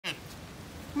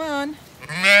Come on.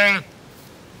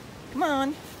 Come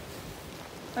on.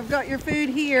 I've got your food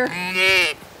here.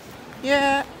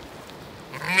 Yeah.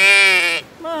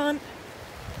 Come on.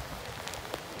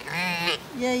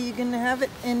 Yeah, you can have it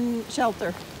in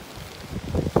shelter.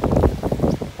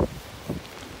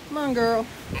 Come on, girl.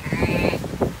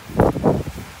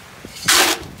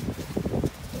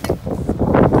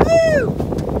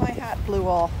 Woo! My hat flew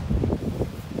off.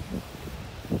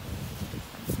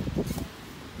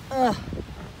 Ugh.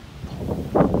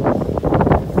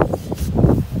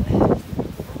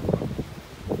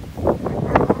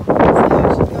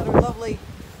 So she's got her lovely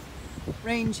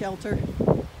rain shelter,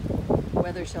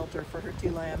 weather shelter for her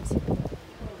 2 lambs.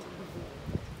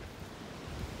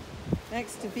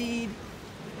 Next to feed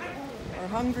our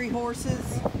hungry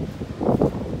horses.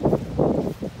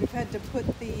 We've had to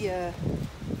put the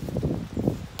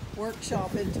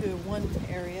workshop into one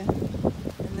area,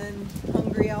 and then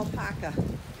hungry alpaca.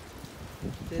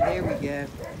 So there we go.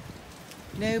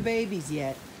 No babies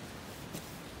yet.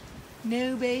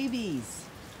 No babies.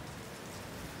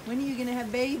 When are you gonna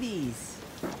have babies?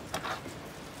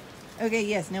 Okay,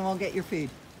 yes, now I'll get your food.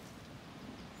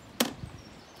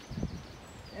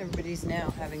 Everybody's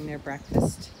now having their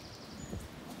breakfast.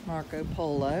 Marco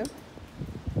Polo,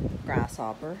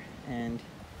 Grasshopper, and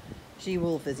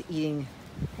She-Wolf is eating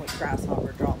what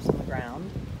Grasshopper drops on the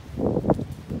ground.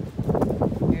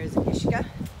 Here's Ishka.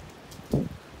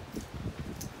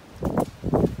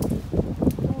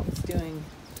 Oh, it's doing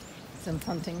some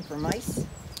hunting for mice.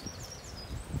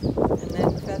 And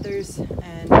then Feathers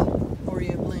and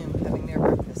Oreo Bloom having their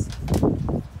breakfast.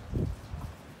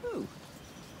 Ooh.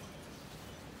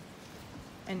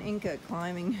 And Inca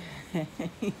climbing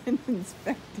and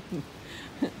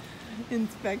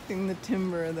inspecting the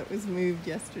timber that was moved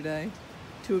yesterday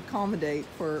to accommodate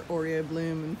for Oreo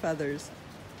Bloom and Feathers.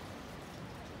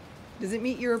 Does it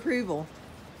meet your approval?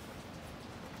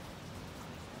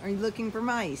 Are you looking for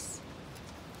mice?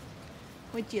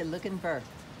 What you looking for?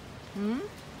 Hmm?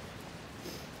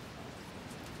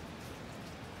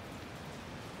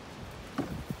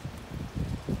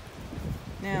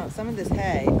 Now, some of this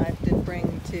hay I have to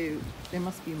bring to, there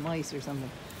must be mice or something.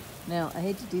 Now, I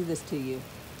hate to do this to you,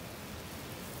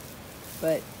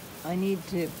 but I need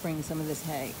to bring some of this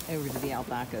hay over to the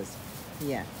alpacas.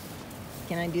 Yeah.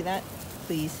 Can I do that,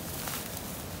 please?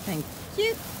 Thank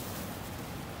you.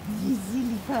 You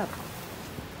silly pup.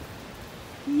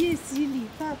 You silly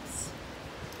pups.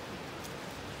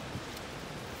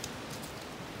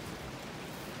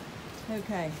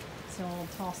 Okay, so I'll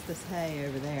toss this hay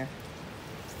over there.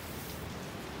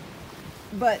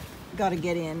 But gotta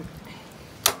get in.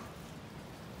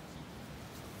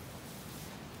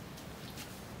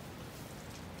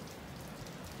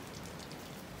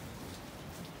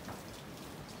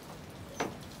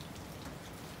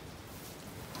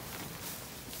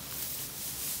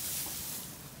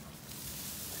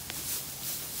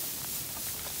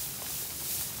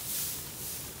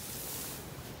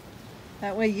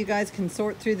 That way you guys can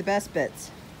sort through the best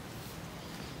bits.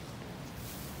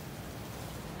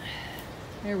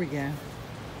 There we go.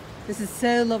 This is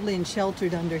so lovely and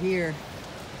sheltered under here.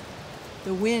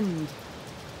 The wind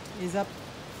is up,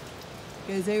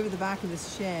 goes over the back of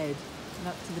this shed and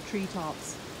up to the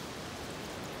treetops.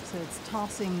 So it's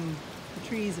tossing the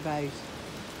trees about.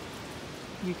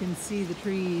 You can see the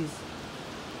trees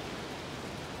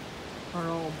are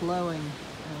all blowing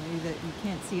that you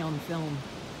can't see on film.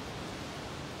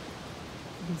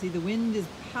 You can see the wind is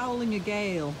howling a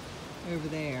gale over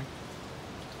there.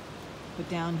 But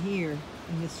down here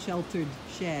in this sheltered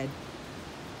shed,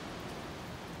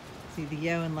 see the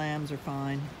ewe and lambs are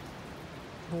fine.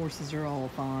 The horses are all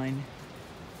fine.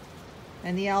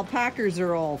 And the alpacas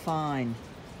are all fine.